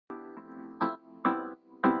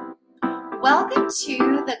Welcome to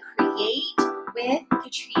the Create with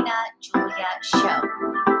Katrina Julia show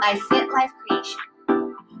by Fit Life Creation,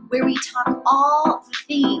 where we talk all the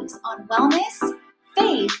things on wellness,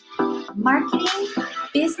 faith, marketing,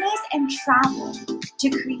 business, and travel to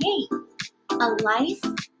create a life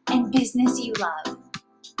and business you love.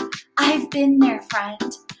 I've been there,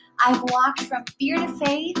 friend. I've walked from fear to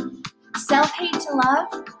faith, self-hate to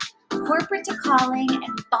love, corporate to calling,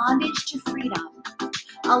 and bondage to freedom,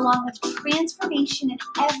 along with transformation in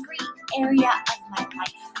every area of my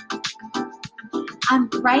life. I'm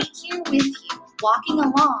right here with you, walking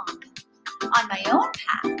along on my own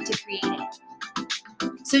path to creating.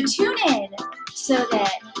 So tune in so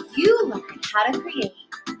that you learn how to create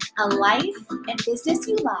a life and business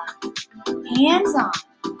you love, hands-on.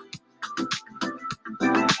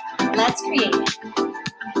 Let's create it.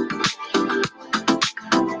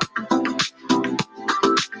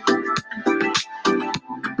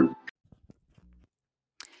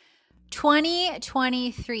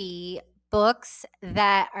 2023 books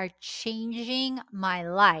that are changing my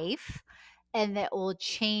life and that will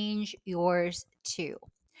change yours too.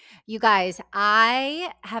 You guys,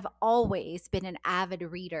 I have always been an avid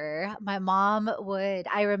reader. My mom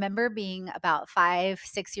I remember being about 5,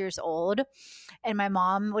 6 years old, and my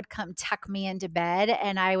mom would come tuck me into bed,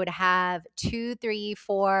 and I would have 2, 3,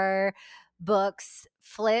 4 books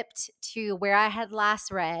flipped to where I had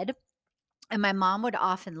last read. And my mom would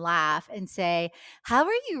often laugh and say, "How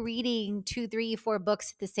are you reading 2, 3, 4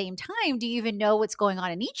 books at the same time? Do you even know what's going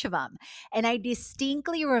on in each of them?" And I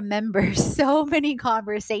distinctly remember so many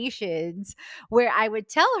conversations where I would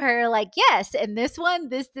tell her, like, yes, and this one,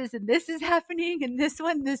 this, and this is happening, and this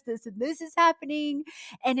one, this, and this is happening.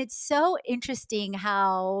 And it's so interesting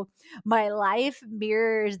how my life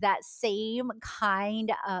mirrors that same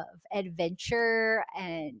kind of adventure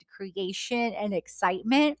and creation and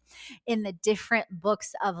excitement in the different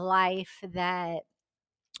books of life that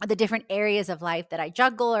the different areas of life that I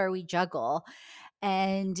juggle or we juggle.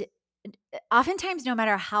 And oftentimes, no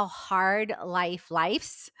matter how hard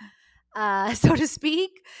life's, so to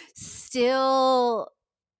speak, still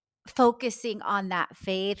focusing on that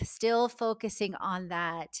faith, still focusing on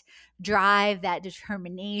that drive, that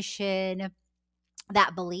determination,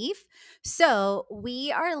 that belief. So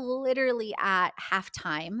we are literally at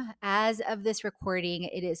halftime. As of this recording,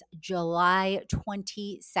 it is July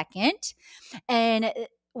 22nd. And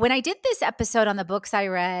when I did this episode on the books I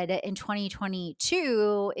read in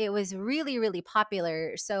 2022, it was really, really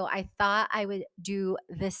popular. So I thought I would do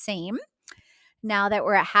the same now that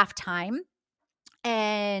we're at halftime.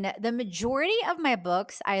 And the majority of my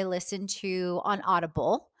books I listen to on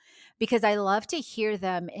Audible because I love to hear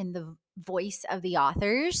them in the voice of the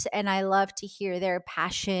authors, and I love to hear their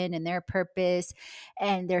passion and their purpose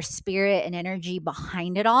and their spirit and energy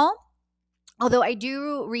behind it all. Although I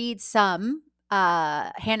do read some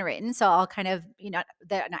handwritten, so I'll kind of,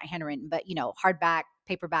 they're not handwritten, but hardback,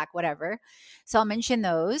 paperback, whatever. So I'll mention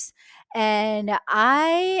those. And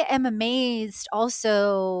I am amazed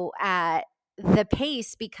also at the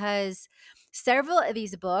pace because several of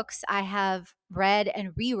these books I have read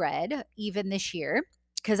and reread even this year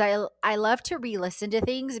because I love to re-listen to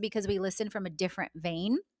things because we listen from a different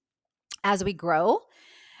vein as we grow.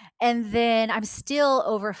 And then I'm still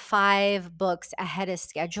over 5 books ahead of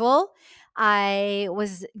schedule. I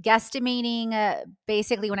was guesstimating,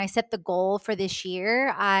 basically when I set the goal for this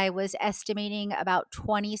year, I was estimating about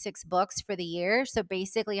 26 books for the year. So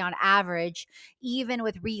basically on average, even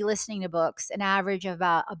with re-listening to books, an average of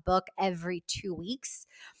about a book every 2 weeks.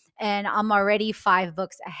 And I'm already 5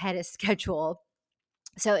 books ahead of schedule.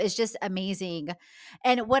 So it's just amazing.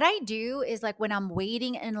 And what I do is like when I'm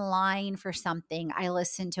waiting in line for something, I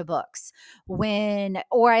listen to books.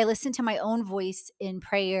 Or I listen to my own voice in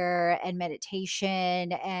prayer and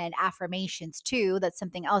meditation and affirmations too. That's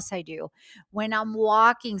something else I do. When I'm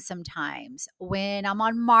walking sometimes, when I'm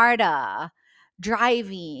on MARTA,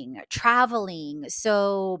 driving, traveling.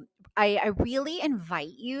 So I really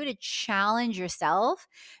invite you to challenge yourself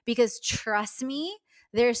because trust me,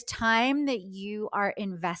 there's time that you are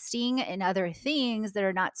investing in other things that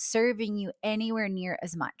are not serving you anywhere near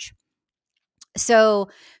as much. So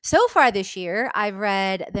far this year, I've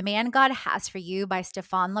read The Man God Has for You by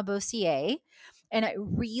Stéphane Labossière. And I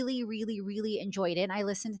really, really, really enjoyed it. And I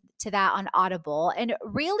listened to that on Audible. And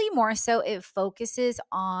really more so, it focuses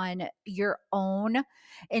on your own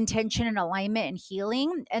intention and alignment and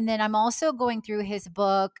healing. And then I'm also going through his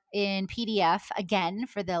book in PDF again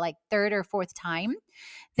for the like third or fourth time,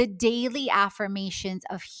 The Daily Affirmations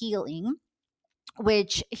of Healing,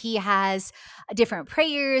 which he has different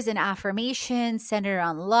prayers and affirmations centered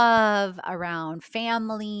around love, around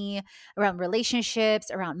family, around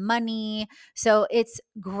relationships, around money. So it's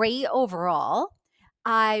great overall.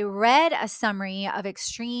 I read a summary of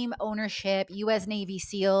Extreme Ownership, US Navy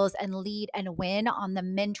SEALs, and Lead and Win on the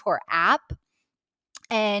Mentor app,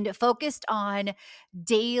 and focused on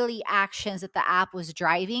daily actions that the app was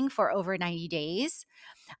driving for over 90 days.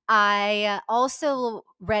 I also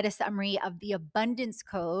read a summary of the abundance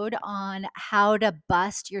code on how to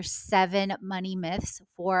bust your 7 money myths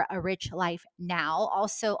for a rich life now,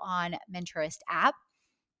 also on Mentorist app,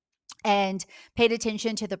 and paid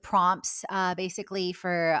attention to the prompts basically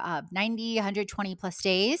for 90, 120 plus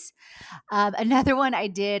days. Another one I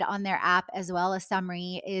did on their app as well, a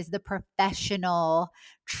summary, is the professional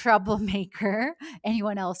troublemaker.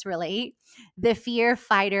 Anyone else relate? The Fear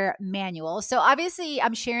Fighter Manual. So obviously,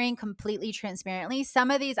 I'm sharing completely transparently. Some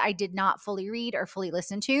of these I did not fully read or fully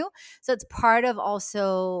listen to. So it's part of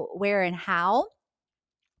also where and how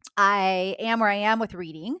I am where I am with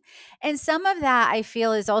reading. And some of that I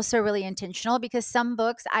feel is also really intentional, because some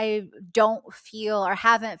books I don't feel or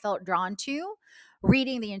haven't felt drawn to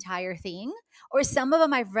reading the entire thing, or some of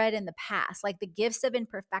them I've read in the past, like The Gifts of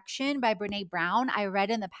Imperfection by Brene Brown. I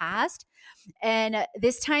read in the past, and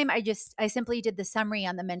this time I simply did the summary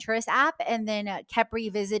on the Mentorist app, and then kept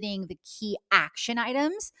revisiting the key action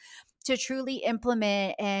items to truly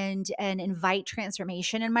implement and invite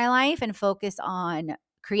transformation in my life and focus on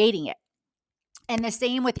creating it. And the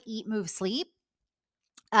same with Eat, Move, Sleep.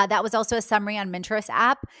 That was also a summary on Mentorist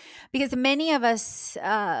app, because many of you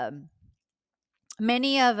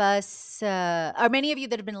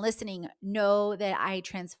that have been listening know that I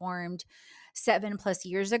transformed 7+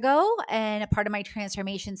 years ago. And a part of my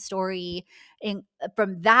transformation story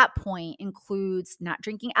from that point includes not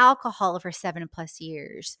drinking alcohol for 7+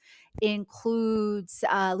 years, includes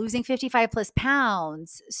losing 55+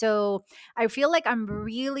 pounds. So I feel like I'm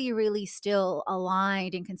really, really still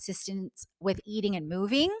aligned and consistent with eating and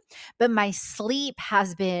moving, but my sleep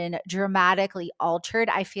has been dramatically altered,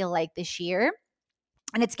 I feel like, this year,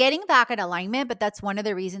 and it's getting back in alignment. But that's one of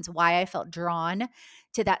the reasons why I felt drawn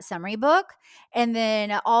to that summary book. And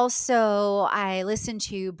then also I listened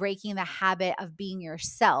to Breaking the Habit of Being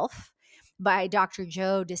Yourself by Dr.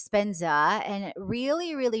 Joe Dispenza, and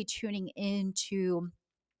really, really tuning into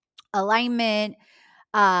alignment,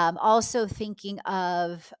 also thinking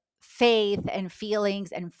of faith and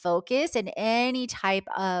feelings and focus, and any type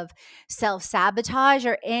of self sabotage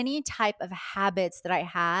or any type of habits that I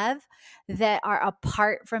have that are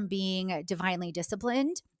apart from being divinely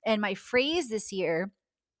disciplined. And my phrase this year,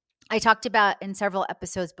 I talked about in several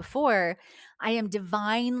episodes before, I am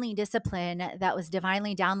divinely disciplined, that was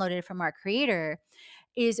divinely downloaded from our creator,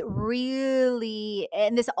 is really,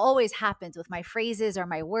 and this always happens with my phrases or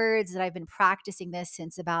my words, that I've been practicing this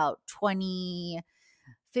since about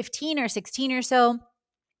 2015 or 16 or so,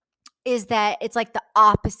 is that it's like the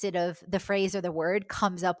opposite of the phrase or the word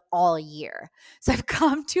comes up all year. So I've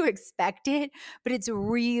come to expect it, but it's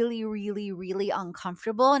really, really, really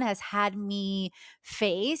uncomfortable, and has had me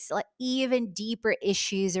face like even deeper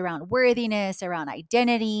issues around worthiness, around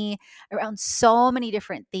identity, around so many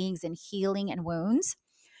different things, and healing and wounds.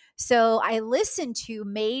 So I listened to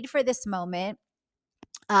Made for This Moment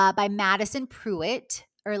by Madison Pruitt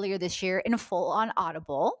earlier this year in full on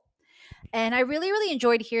Audible. And I really, really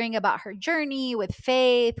enjoyed hearing about her journey with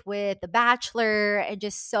faith, with The Bachelor, and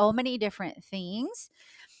just so many different things.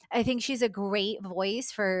 I think she's a great voice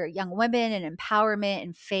for young women and empowerment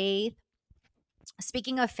and faith.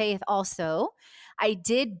 Speaking of faith, also, I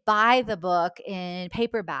did buy the book in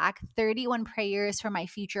paperback, 31 Prayers for My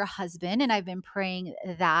Future Husband, and I've been praying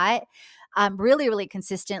that really, really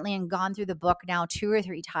consistently, and gone through the book now 2 or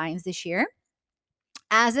 3 times this year.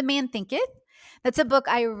 As a Man Thinketh, that's a book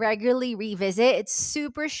I regularly revisit. It's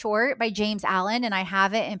super short, by James Allen, and I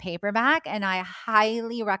have it in paperback, and I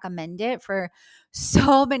highly recommend it for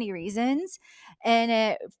so many reasons. And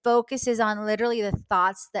it focuses on literally the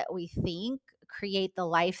thoughts that we think create the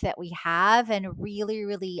life that we have, and really,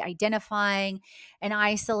 really identifying and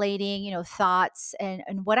isolating, thoughts. And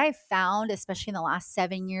what I've found, especially in the last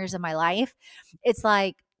 7 years of my life, it's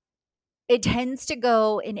like it tends to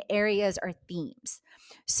go in areas or themes.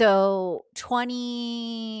 So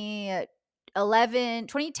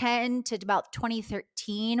 2010 to about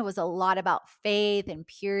 2013 was a lot about faith and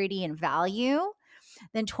purity and value.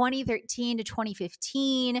 Then 2013 to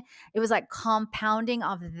 2015, it was like compounding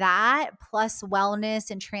of that, plus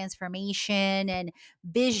wellness and transformation and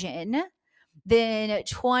vision. Then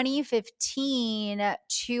 2015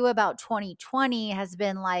 to about 2020 has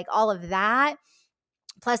been like all of that,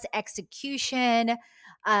 plus execution,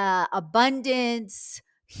 abundance,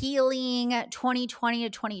 healing. 2020 to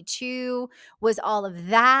 22 was all of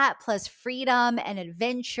that, plus freedom and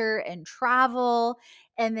adventure and travel.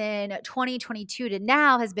 And then 2022 to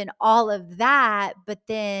now has been all of that, but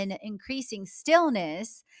then increasing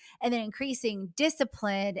stillness and then increasing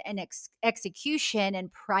discipline and execution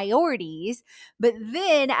and priorities. But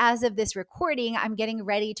then, as of this recording, I'm getting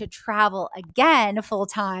ready to travel again full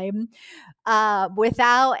time,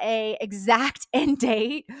 without a exact end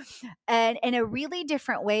date and in a really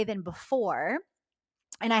different way than before.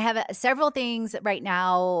 And I have several things right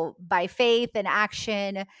now by faith and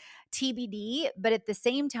action, TBD. But at the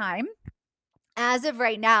same time, as of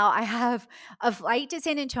right now, I have a flight to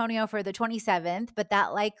San Antonio for the 27th, but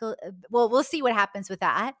that well, we'll see what happens with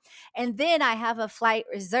that. And then I have a flight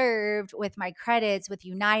reserved with my credits with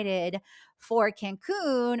United for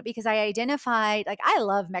Cancun because I identified, like, I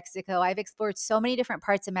love Mexico. I've explored so many different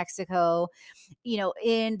parts of Mexico,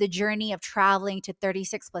 in the journey of traveling to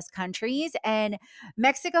 36 plus countries. And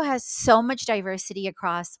Mexico has so much diversity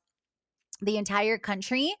across the entire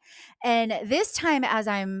country. And this time, as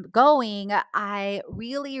I'm going, I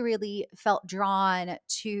really, really felt drawn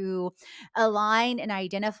to align and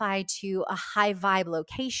identify to a high vibe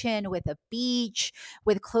location with a beach,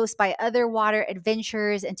 with close by other water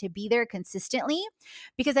adventures, and to be there consistently.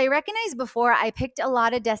 Because I recognized before I picked a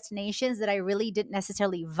lot of destinations that I really didn't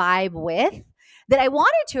necessarily vibe with, that I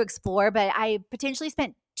wanted to explore, but I potentially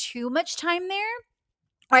spent too much time there,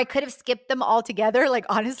 or I could have skipped them altogether, like,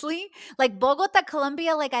 honestly. Like, Bogota,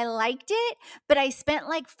 Colombia, like, I liked it, but I spent,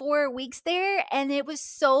 like, 4 weeks there, and it was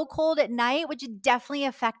so cold at night, which definitely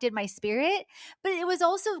affected my spirit. But it was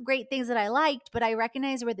also great things that I liked, but I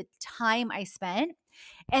recognized where the time I spent.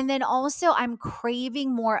 And then also, I'm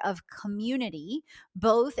craving more of community,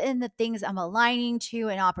 both in the things I'm aligning to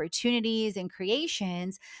and opportunities and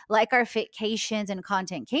creations, like our fitcations and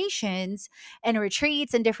contentcations and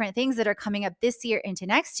retreats and different things that are coming up this year into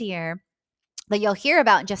next year that you'll hear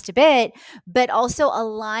about in just a bit, but also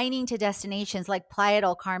aligning to destinations like Playa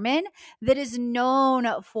del Carmen, that is known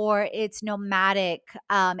for its nomadic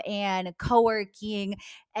and co-working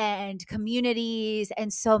and communities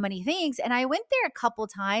and so many things. And I went there a couple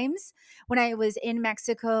times when I was in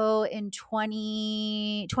Mexico in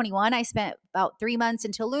 2021. I spent about 3 months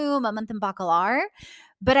in Tulum, a month in Bacalar,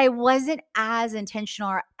 but I wasn't as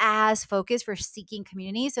intentional or as focused for seeking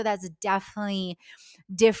community. So that's definitely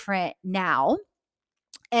different now.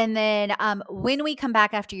 And then when we come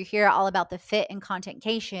back, after you hear all about the fit and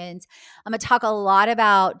contentcations, I'm going to talk a lot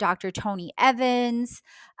about Dr. Tony Evans,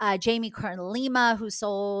 Jamie Kern Lima, who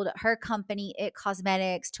sold her company, It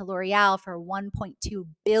Cosmetics, to L'Oreal for $1.2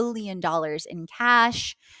 billion in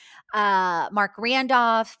cash. Mark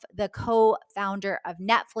Randolph, the co-founder of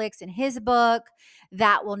Netflix, in his book,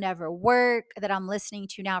 That Will Never Work, that I'm listening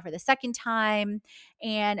to now for the second time.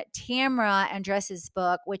 And Tamra Andress's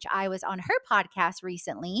book, which I was on her podcast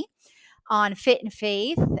recently on Fit and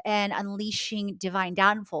Faith and Unleashing Divine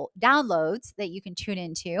Downloads, that you can tune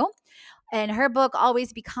into. And her book,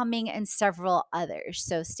 Always Becoming, and several others.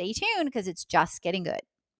 So stay tuned because it's just getting good.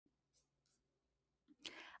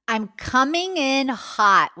 I'm coming in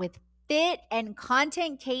hot with fit and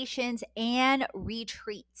contentcations and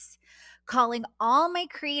retreats, calling all my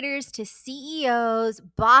creators to CEOs,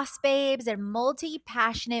 boss babes, and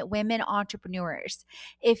multi-passionate women entrepreneurs.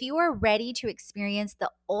 If you are ready to experience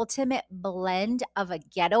the ultimate blend of a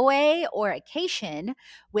getaway or vacation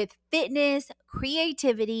with fitness,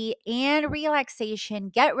 creativity, and relaxation,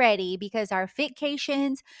 get ready, because our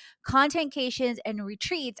fitcations, contentcations, and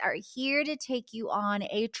retreats are here to take you on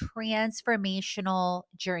a transformational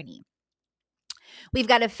journey. We've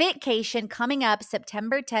got a fitcation coming up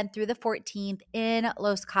September 10th through the 14th in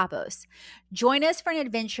Los Cabos. Join us for an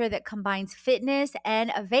adventure that combines fitness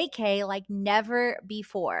and a vacay like never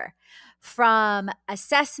before. From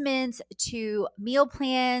assessments to meal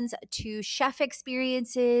plans to chef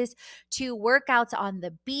experiences to workouts on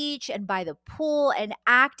the beach and by the pool, and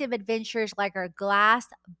active adventures like our glass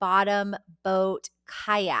bottom boat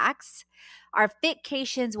kayaks. Our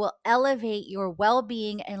fitcations will elevate your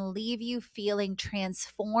well-being and leave you feeling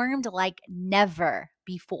transformed like never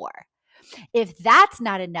before. If that's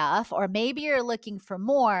not enough, or maybe you're looking for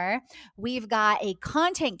more, we've got a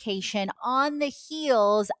contentcation on the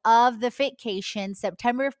heels of the fitcation,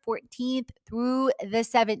 September 14th through the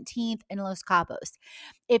 17th in Los Cabos.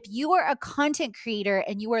 If you are a content creator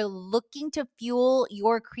and you are looking to fuel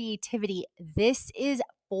your creativity, this is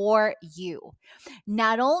for you.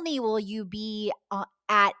 Not only will you be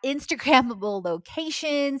at Instagrammable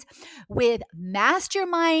locations with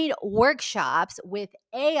mastermind workshops with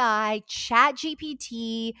AI, Chat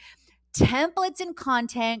GPT, templates and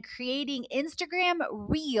content, creating Instagram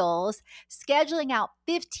reels, scheduling out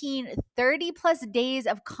 15, 30 plus days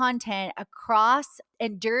of content across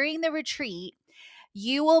and during the retreat,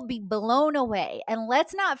 you will be blown away. And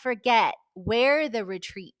let's not forget where the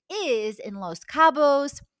retreat is in Los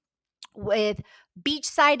Cabos, with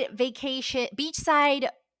beachside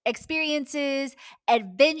experiences,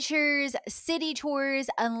 adventures, city tours.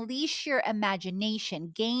 Unleash your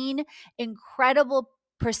imagination, gain incredible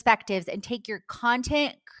perspectives, and take your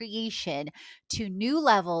content creation to new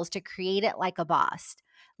levels to create it like a boss.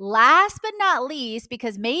 Last but not least,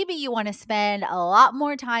 because maybe you want to spend a lot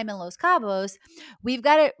more time in Los Cabos, we've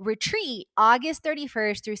got a retreat August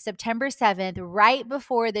 31st through September 7th, right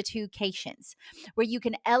before the two vacations, where you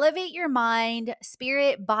can elevate your mind,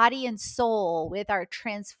 spirit, body, and soul with our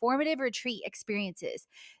transformative retreat experiences.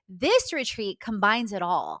 This retreat combines it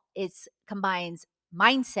all. It combines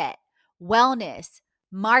mindset, wellness,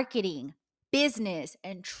 marketing, business,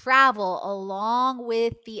 and travel, along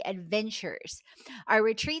with the adventures. Our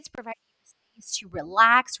retreats provide space to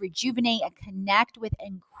relax, rejuvenate, and connect with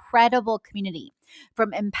incredible community.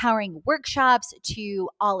 From empowering workshops to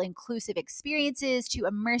all inclusive experiences to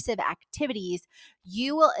immersive activities,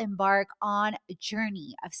 you will embark on a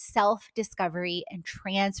journey of self discovery and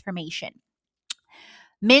transformation.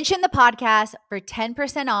 Mention the podcast for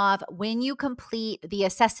 10% off when you complete the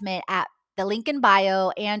assessment at the link in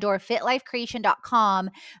bio and or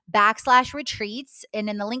fitlifecreation.com/retreats. And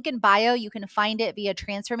in the link in bio, you can find it via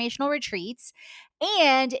transformational retreats.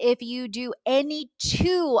 And if you do any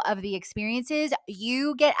two of the experiences,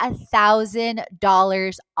 you get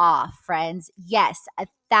 $1,000 off, friends. Yes,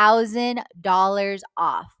 $1,000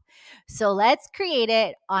 off. So let's create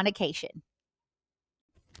it on occasion.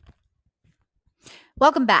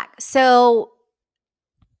 Welcome back. So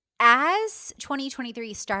as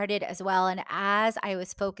 2023 started as well, and as I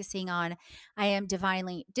was focusing on, I am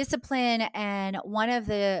divinely disciplined, and one of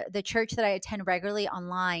the church that I attend regularly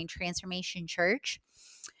online, Transformation Church,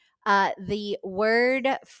 the word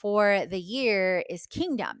for the year is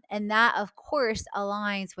kingdom. And that, of course,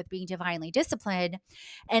 aligns with being divinely disciplined.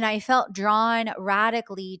 And I felt drawn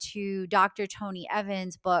radically to Dr. Tony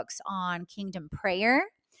Evans' books on kingdom prayer.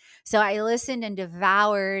 So I listened and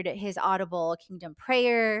devoured his Audible Kingdom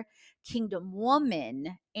Prayer, Kingdom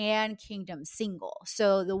Woman, and Kingdom Single.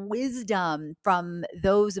 So the wisdom from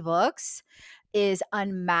those books is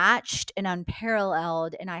unmatched and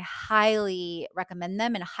unparalleled, and I highly recommend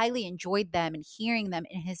them and highly enjoyed them and hearing them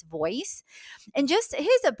in his voice. And just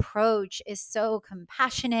his approach is so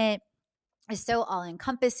compassionate, is so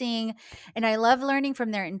all-encompassing, and I love learning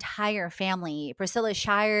from their entire family. Priscilla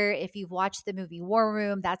Shirer, if you've watched the movie War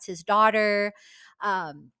Room, that's his daughter.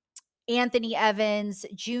 Anthony Evans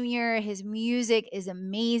Jr., his music is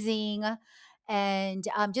amazing. And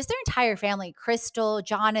just their entire family, Crystal,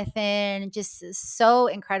 Jonathan, just so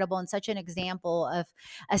incredible and such an example of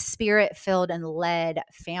a spirit-filled and led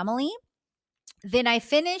family. Then I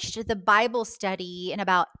finished the Bible study in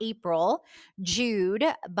about April, Jude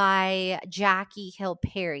by Jackie Hill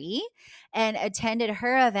Perry, and attended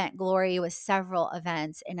her event, Glory, with several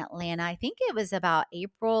events in Atlanta. I think it was about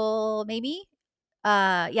April, maybe.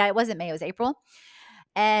 Yeah, it wasn't May, it was April.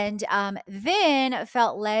 And then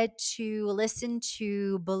felt led to listen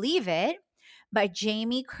to Believe It by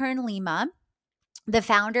Jamie Kern Lima, the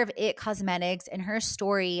founder of It Cosmetics, and her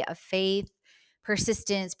story of faith,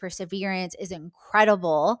 persistence, perseverance is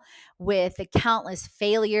incredible, with the countless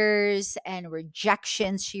failures and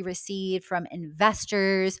rejections she received from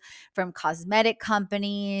investors, from cosmetic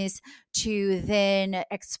companies, to then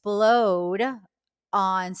explode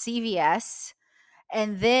on CVS.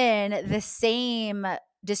 And then the same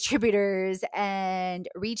distributors and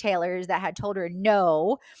retailers that had told her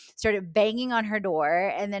no started banging on her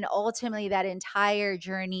door. And then ultimately, that entire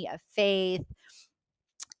journey of faith,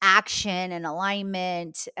 action, and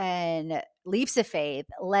alignment and leaps of faith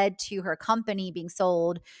led to her company being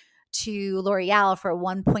sold to L'Oreal for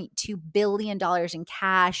 $1.2 billion in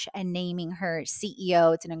cash and naming her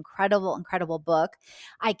CEO. It's an incredible, incredible book.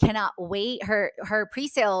 I cannot wait. Her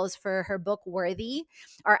pre-sales for her book Worthy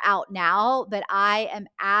are out now, but I am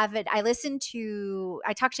avid. I talked to you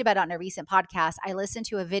about it on a recent podcast. I listened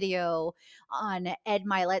to a video on Ed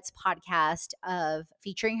Milet's podcast of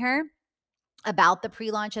featuring her about the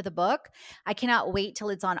pre-launch of the book. I cannot wait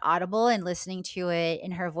till it's on Audible and listening to it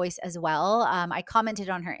in her voice as well. I commented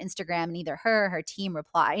on her Instagram, and either her or her team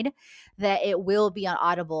replied that it will be on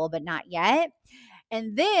Audible, but not yet.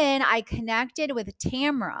 And then I connected with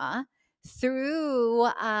Tamra through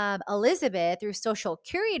Elizabeth, through Social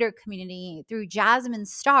Curator Community, through Jasmine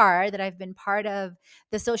Star, that I've been part of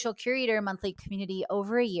the Social Curator monthly community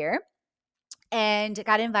over a year, and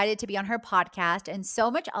got invited to be on her podcast, and so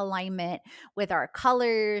much alignment with our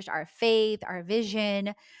colors, our faith, our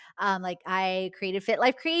vision. Like I created Fit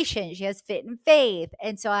Life Creation. She has Fit and Faith.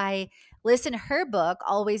 And so I listened to her book,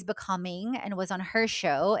 Always Becoming, and was on her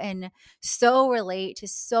show, and so relate to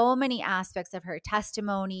so many aspects of her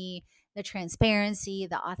testimony, the transparency,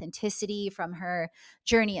 the authenticity from her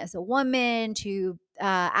journey as a woman to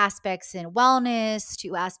aspects in wellness,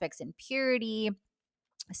 to aspects in purity,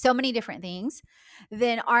 so many different things.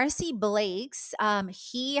 Then RC Blake's,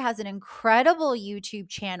 he has an incredible YouTube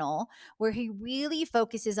channel where he really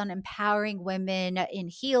focuses on empowering women in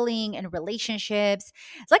healing and relationships.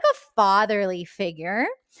 It's like a fatherly figure.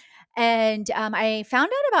 And I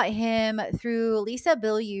found out about him through Lisa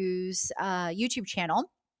Bilyeu's YouTube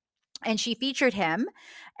channel, and she featured him.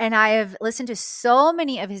 And I have listened to so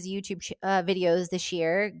many of his YouTube videos this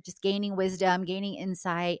year, just gaining wisdom, gaining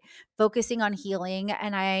insight, focusing on healing.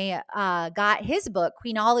 And I got his book,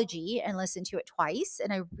 Queenology, and listened to it twice.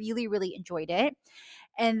 And I really, really enjoyed it.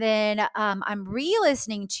 And then I'm re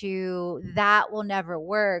listening to That Will Never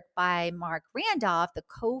Work by Mark Randolph, the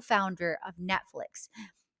co founder of Netflix.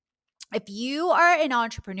 If you are an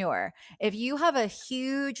entrepreneur, if you have a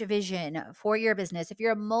huge vision for your business, if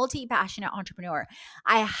you're a multi-passionate entrepreneur,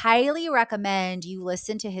 I highly recommend you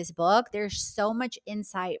listen to his book. There's so much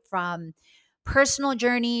insight, from personal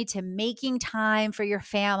journey to making time for your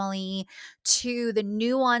family, to the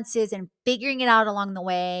nuances and figuring it out along the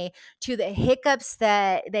way, to the hiccups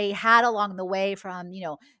that they had along the way, from,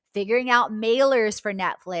 figuring out mailers for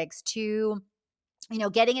Netflix, to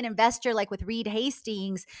getting an investor like with Reed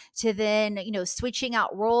Hastings, to then, switching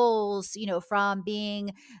out roles, from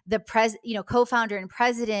being the co-founder and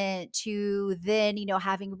president, to then,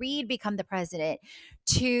 having Reed become the president,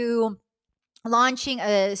 to launching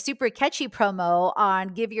a super catchy promo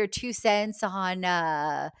on Give Your Two Cents on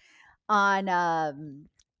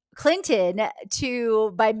Clinton,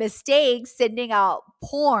 to by mistake sending out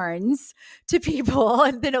porns to people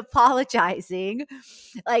and then apologizing.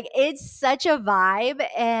 Like, it's such a vibe.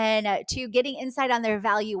 And to getting insight on their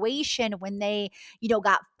valuation when they,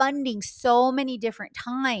 got funding so many different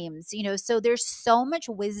times, so there's so much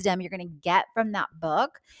wisdom you're going to get from that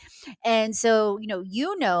book. And so,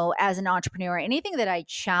 as an entrepreneur, anything that I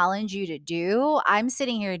challenge you to do, I'm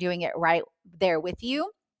sitting here doing it right there with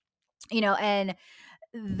you, and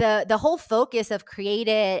the whole focus of Create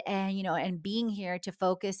It, and and being here to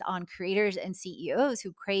focus on creators and CEOs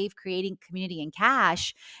who crave creating community and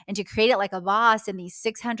cash, and to create it like a boss, in these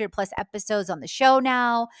 600 plus episodes on the show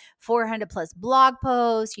now, 400 plus blog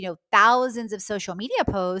posts, thousands of social media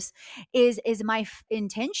posts, is my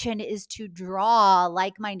intention is to draw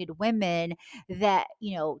like-minded women that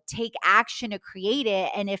take action to create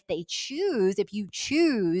it. And if you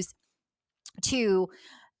choose to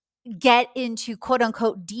get into quote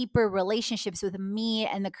unquote deeper relationships with me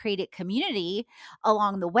and the Create It community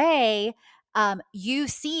along the way, you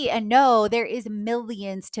see and know there is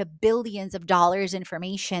millions to billions of dollars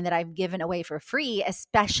information that I've given away for free,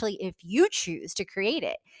 especially if you choose to create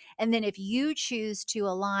it. And then if you choose to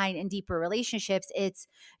align in deeper relationships, it's,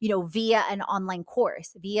 via an online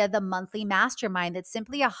course, via the monthly mastermind, that's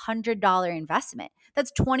simply $100 investment.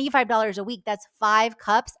 That's $25 a week. That's 5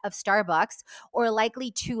 cups of Starbucks, or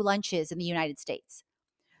likely 2 lunches in the United States.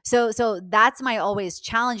 So that's my always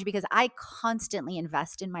challenge, because I constantly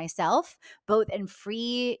invest in myself, both in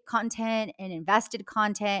free content and invested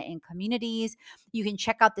content and communities. You can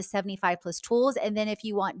check out the 75 plus tools. And then if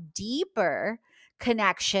you want deeper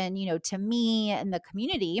connection, to me and the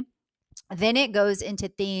community, then it goes into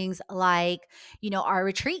things like, our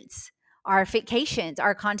retreats, our vacations,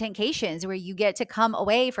 our contentcations, where you get to come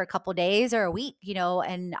away for a couple days or a week,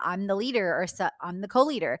 and I'm the leader, or I'm the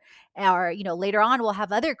co-leader, or, later on we'll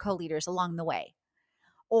have other co-leaders along the way.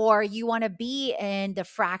 Or you want to be in the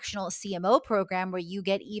fractional CMO program, where you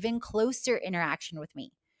get even closer interaction with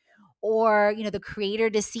me, or the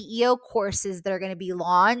creator to CEO courses that are going to be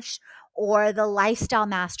launched, or the lifestyle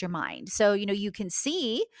mastermind. So you can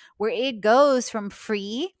see where it goes from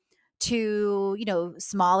free to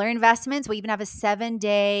smaller investments. We even have a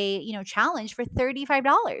 7-day challenge for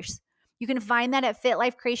 $35. You can find that at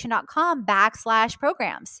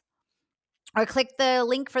fitlifecreation.com/programs. or click the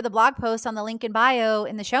link for the blog post on the link in bio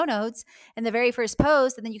in the show notes in the very first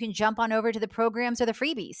post, and then you can jump on over to the programs or the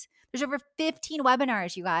freebies. There's over 15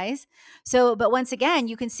 webinars, you guys. So, but once again,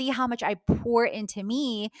 you can see how much I pour into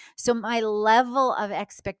me. So my level of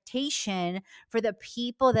expectation for the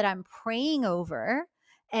people that I'm praying over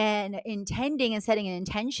and intending and setting an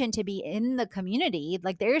intention to be in the community,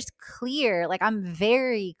 like there's clear, like I'm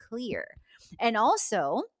very clear. And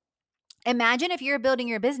also, imagine if you're building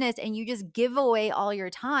your business and you just give away all your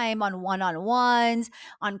time on one-on-ones,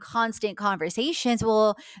 on constant conversations.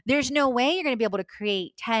 Well, there's no way you're going to be able to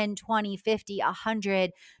create 10, 20, 50,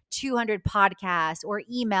 100, 200 podcasts or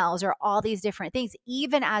emails or all these different things,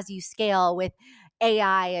 even as you scale with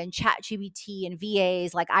AI and ChatGPT and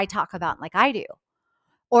VAs like I talk about, like I do.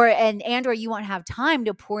 Or you won't have time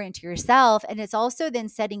to pour into yourself. And it's also then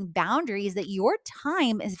setting boundaries that your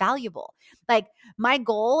time is valuable. Like my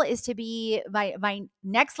goal is to be my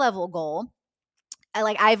next level goal.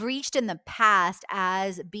 Like I've reached in the past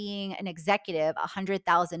as being an executive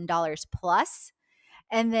 $100,000 plus.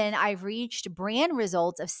 And then I've reached brand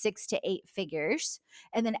results of 6 to 8 figures.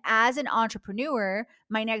 And then as an entrepreneur,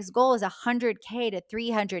 my next goal is 100K to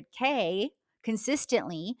 300K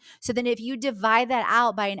consistently. So then if you divide that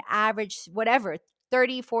out by an average, whatever,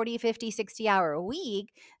 30, 40, 50, 60 hour a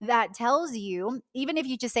week, that tells you, even if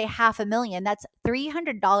you just say $500,000, that's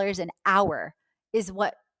 $300 an hour is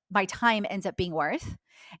what my time ends up being worth.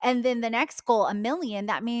 And then the next goal, 1,000,000,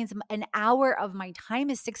 that means an hour of my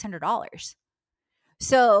time is $600.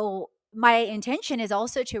 So my intention is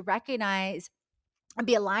also to recognize and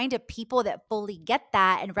be aligned to people that fully get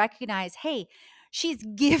that and recognize, hey, she's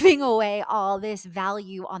giving away all this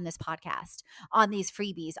value on this podcast, on these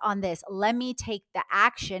freebies, on this. Let me take the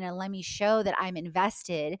action and let me show that I'm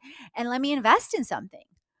invested and let me invest in something.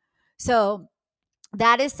 So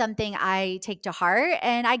that is something I take to heart,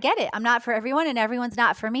 and I get it. I'm not for everyone and everyone's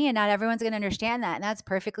not for me, and not everyone's going to understand that. And that's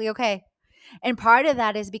perfectly okay. And part of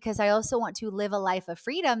that is because I also want to live a life of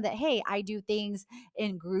freedom that, hey, I do things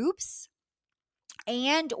in groups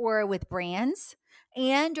and or with brands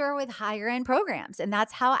and or with higher end programs. And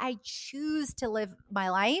that's how I choose to live my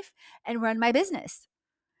life and run my business.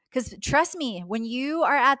 Because trust me, when you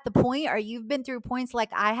are at the point or you've been through points like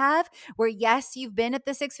I have, where yes, you've been at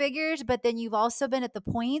the 6 figures, but then you've also been at the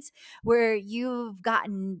points where you've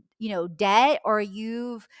gotten, debt, or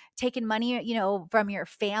you've taken money, from your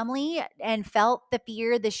family and felt the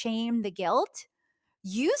fear, the shame, the guilt,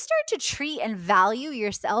 you start to treat and value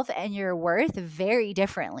yourself and your worth very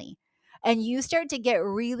differently. And you start to get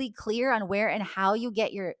really clear on where and how you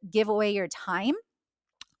give away your time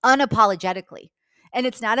unapologetically. And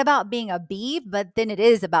it's not about being a B, but then it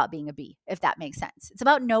is about being a B, if that makes sense. It's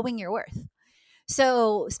about knowing your worth.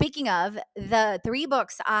 So speaking of, the 3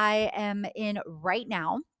 books I am in right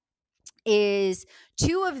now is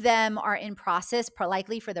 2 of them are in process,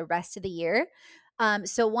 likely for the rest of the year.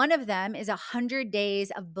 So one of them is 100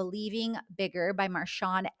 Days of Believing Bigger by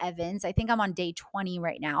Marshawn Evans. I think I'm on day 20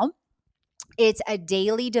 right now. It's a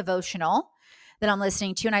daily devotional that I'm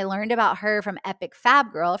listening to, and I learned about her from Epic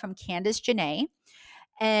Fab Girl, from Candace Janae.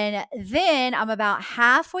 And then I'm about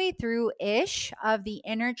halfway through-ish of the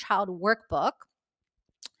Inner Child Workbook,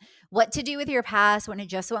 What to Do with Your Past When It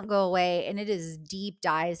Just Won't Go Away, and it is deep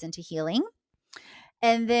dives into healing.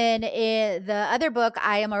 And then the other book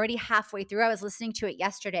I am already halfway through, I was listening to it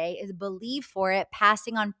yesterday, is Believe For It,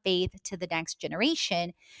 Passing on Faith to the Next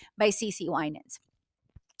Generation by CeCe Winans.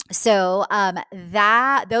 So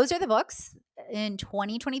those are the books in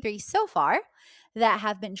 2023 so far that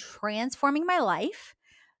have been transforming my life.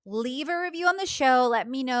 Leave a review on the show. Let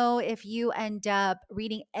me know if you end up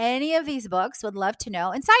reading any of these books. Would love to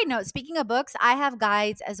know. And side note, speaking of books, I have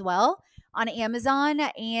guides as well on Amazon,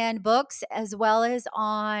 and books as well as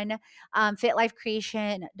on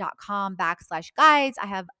fitlifecreation.com/guides. I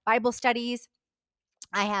have Bible studies.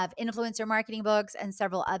 I have influencer marketing books and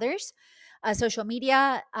several others. Social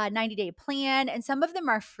media, 90-day plan, and some of them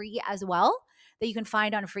are free as well that you can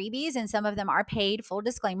find on freebies, and some of them are paid, full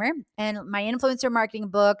disclaimer. And my influencer marketing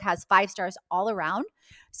book has 5 stars all around.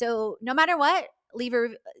 So no matter what, leave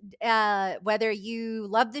whether you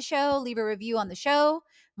love the show, leave a review on the show.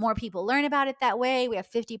 More people learn about it that way. We have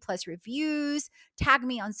 50 plus reviews. Tag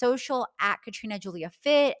me on social at Katrina Julia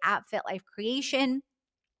Fit, at Fit Life Creation,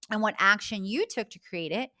 and what action you took to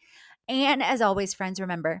create it. And as always, friends,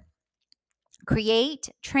 remember, create,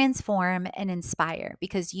 transform, and inspire,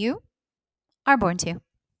 because you are born to.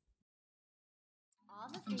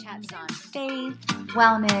 All the chats on faith,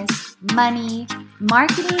 wellness, money,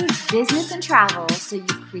 marketing, business, and travel, so you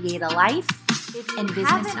create a life and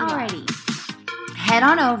business already. Head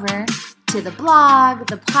on over to the blog,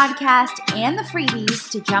 the podcast, and the freebies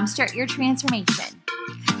to jumpstart your transformation.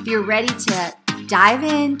 If you're ready to dive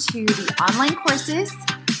into the online courses,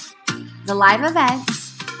 the live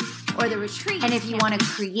events, or the retreat, and if you want to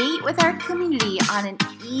create with our community on an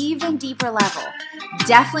even deeper level,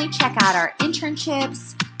 definitely check out our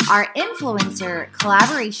internships, our influencer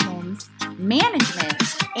collaborations, management,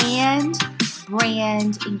 and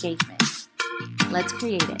brand engagement. Let's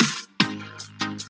create it.